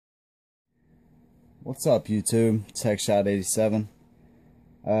What's up, YouTube? TechShot87.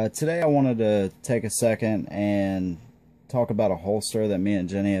 Today I wanted to take a second and talk about a holster that me and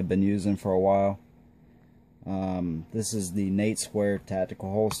Jenny have been using for a while. This is the Nate Square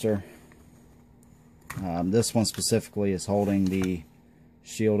tactical holster. This one specifically is holding the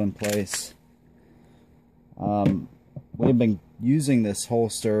shield in place. We've been using this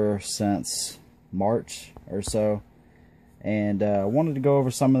holster since March or so, and I wanted to go over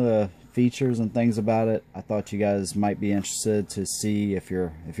some of the features and things about it. I thought you guys might be interested to see if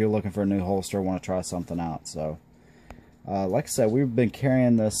you're looking for a new holster, want to try something out. So like I said, we've been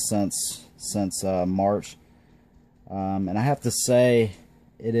carrying this since March, and I have to say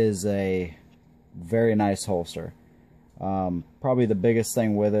it is a very nice holster. Probably the biggest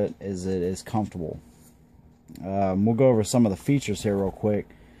thing with it is comfortable. We'll go over some of the features here real quick.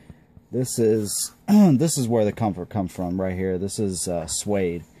 This is where the comfort comes from right here. This is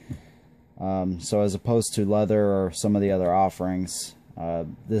suede. So as opposed to leather or some of the other offerings,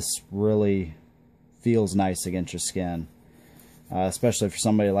 this really feels nice against your skin. Especially for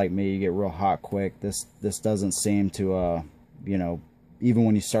somebody like me, you get real hot quick. This doesn't seem to, you know, even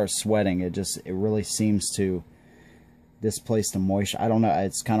when you start sweating, it really seems to displace the moisture. I don't know,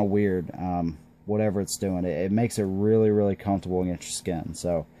 it's kind of weird. Whatever it's doing, it makes it really comfortable against your skin.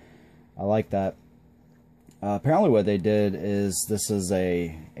 So I like that. Apparently what they did is this is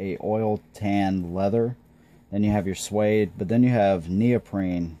a oil tan leather, then you have your suede, but then you have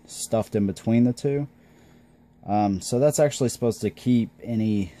neoprene stuffed in between the two. So that's actually supposed to keep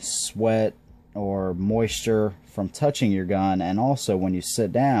any sweat or moisture from touching your gun, and also when you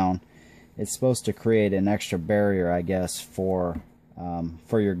sit down, it's supposed to create an extra barrier, I guess, for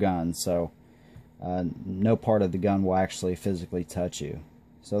your gun. So no part of the gun will actually physically touch you.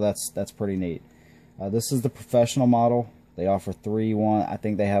 So that's pretty neat. This is the professional model. They offer one. I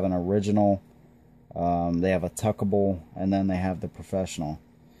think they have an original, they have a tuckable, and then they have the professional.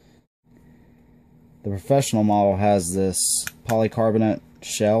 The professional model has this polycarbonate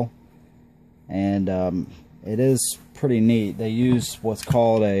shell, and it is pretty neat. They use what's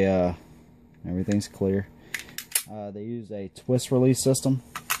called a, everything's clear. They use a twist release system.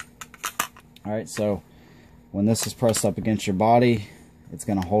 Alright, so when this is pressed up against your body, it's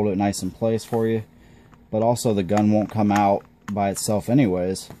going to hold it nice in place for you. But also the gun won't come out by itself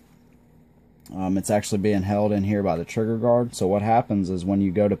anyways. It's actually being held in here by the trigger guard. So what happens is when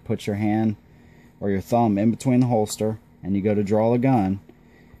you go to put your hand or your thumb in between the holster and you go to draw the gun,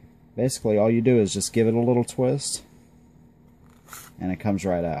 basically all you do is just give it a little twist and it comes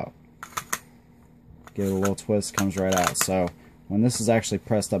right out. Give it a little twist, comes right out. So when this is actually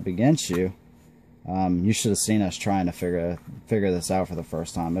pressed up against you, you should have seen us trying to figure this out for the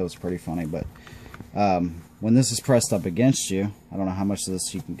first time. It was pretty funny, but when this is pressed up against you, I don't know how much of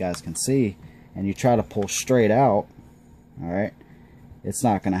this you guys can see, and you try to pull straight out, alright, it's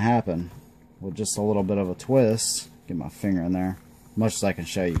not going to happen. With just a little bit of a twist, get my finger in there, much as I can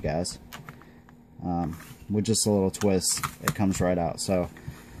show you guys, with just a little twist, it comes right out. So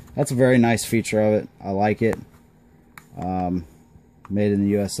that's a very nice feature of it. I like it. Made in the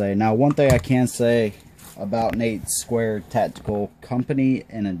USA. Now, one thing I can say about Nate Square Tactical Company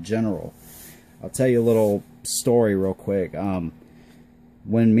and in general, I'll tell you a little story real quick.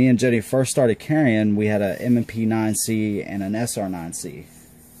 When me and Jenny first started carrying, we had a M&P9C and an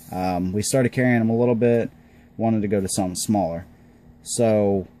SR9C. We started carrying them a little bit, wanted to go to something smaller.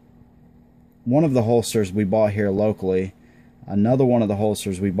 So one of the holsters we bought here locally, another one of the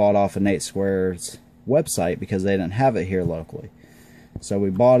holsters we bought off of Nate Square's website because they didn't have it here locally. So we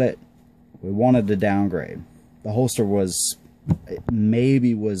bought it. We wanted to downgrade. The holster was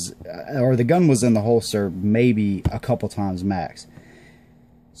the gun was in the holster maybe a couple times max.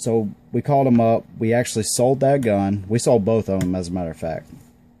 So we called them up. We actually sold that gun. We sold both of them, as a matter of fact.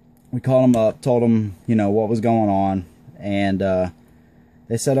 We called them up, told them, you know, what was going on, and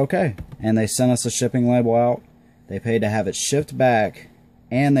they said okay. And they sent us a shipping label out. They paid to have it shipped back,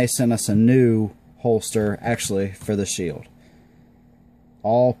 and they sent us a new holster actually for the shield.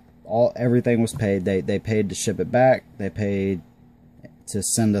 Everything was paid. They paid to ship it back. They paid to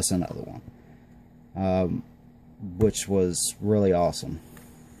send us another one, which was really awesome.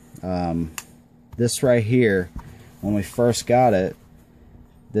 This right here, when we first got it,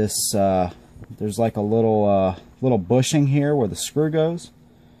 there's like a little bushing here where the screw goes.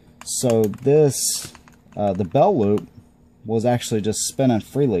 So this, the bell loop was actually just spinning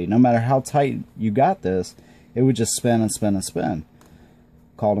freely. No matter how tight you got this, it would just spin and spin and spin.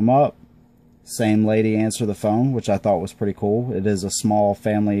 Called them up, same lady answered the phone, which I thought was pretty cool. It is a small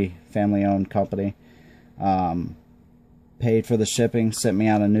family-owned company. paid for the shipping, sent me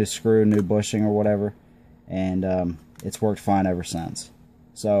out a new screw, new bushing or whatever, and it's worked fine ever since.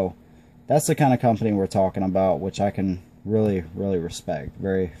 So that's the kind of company we're talking about, which I can really respect.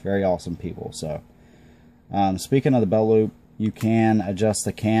 Very, very awesome people. So speaking of the belt loop, you can adjust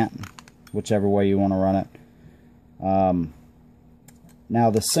the cant whichever way you want to run it. Now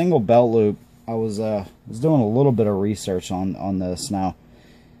the single belt loop, I was doing a little bit of research on this. Now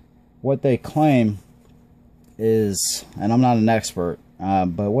what they claim is, and I'm not an expert,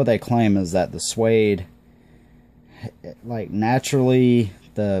 but what they claim is that the suede, like naturally,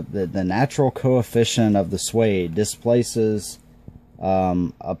 the natural coefficient of the suede displaces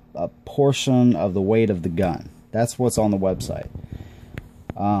a portion of the weight of the gun. That's what's on the website.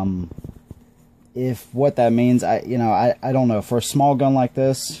 If what that means, I don't know. For a small gun like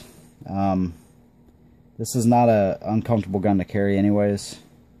this, this is not a uncomfortable gun to carry anyways.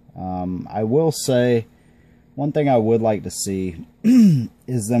 I will say one thing I would like to see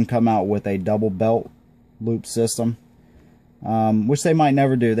is them come out with a double belt loop system, which they might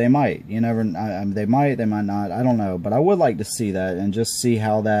never do. They might. You never. They might. They might not. I don't know. But I would like to see that and just see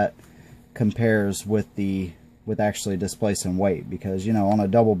how that compares with actually displacing weight, because on a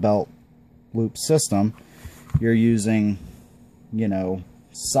double belt loop system, you're using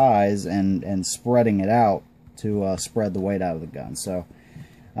size and spreading it out to spread the weight out of the gun. So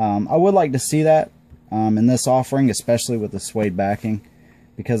I would like to see that in this offering, especially with the suede backing,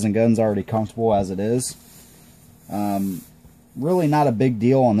 because the gun's already comfortable as it is. Really not a big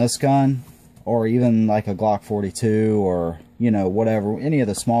deal on this gun, or even like a Glock 42 or whatever, any of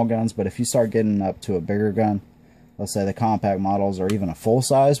the small guns. But if you start getting up to a bigger gun, let's say the compact models or even a full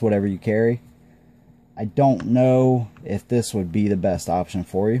size, whatever you carry, I don't know if this would be the best option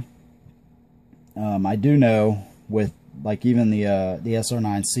for you. I do know with like even the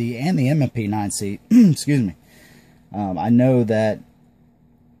SR9C and the MP9C, excuse me, I know that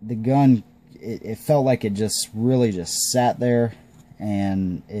the gun, it felt like it just really just sat there,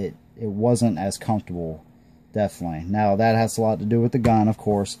 and it wasn't as comfortable, definitely. Now that has a lot to do with the gun, of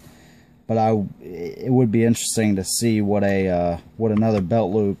course, but it would be interesting to see what another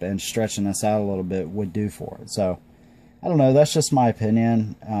belt loop and stretching this out a little bit would do for it. So I don't know, that's just my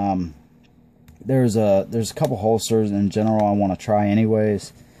opinion. There's a couple holsters in general I want to try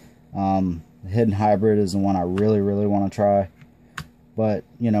anyways. The Hidden Hybrid is the one I really want to try. But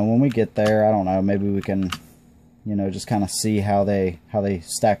when we get there, I don't know, maybe we can just kind of see how they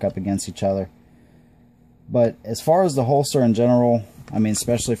stack up against each other. But as far as the holster in general, I mean,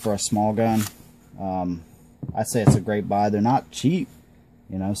 especially for a small gun, I'd say it's a great buy. They're not cheap,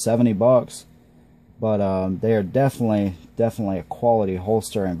 $70, but they are definitely a quality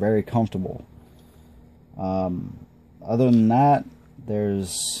holster and very comfortable. Other than that,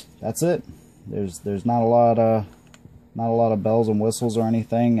 that's it. There's not a lot of bells and whistles or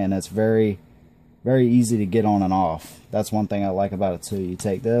anything, and it's very easy to get on and off. That's one thing I like about it too. You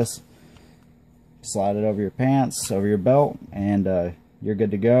take this, slide it over your pants, over your belt, and you're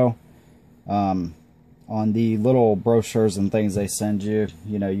good to go. On the little brochures and things they send you,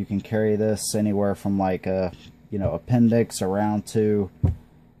 you can carry this anywhere from like a appendix around to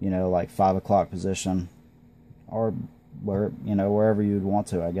like 5 o'clock position, or wherever you'd want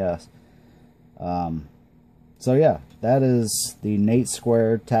to, I guess. So yeah, that is the Nate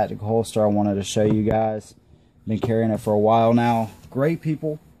Squared tactical holster I wanted to show you guys. Been carrying it for a while now. Great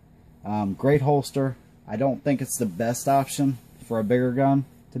people, great holster. I don't think it's the best option for a bigger gun,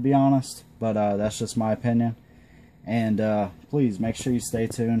 to be honest, but that's just my opinion. And please make sure you stay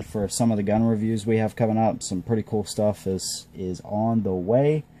tuned for some of the gun reviews we have coming up. Some pretty cool stuff is on the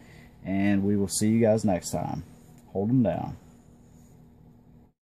way, and we will see you guys next time. Hold them down.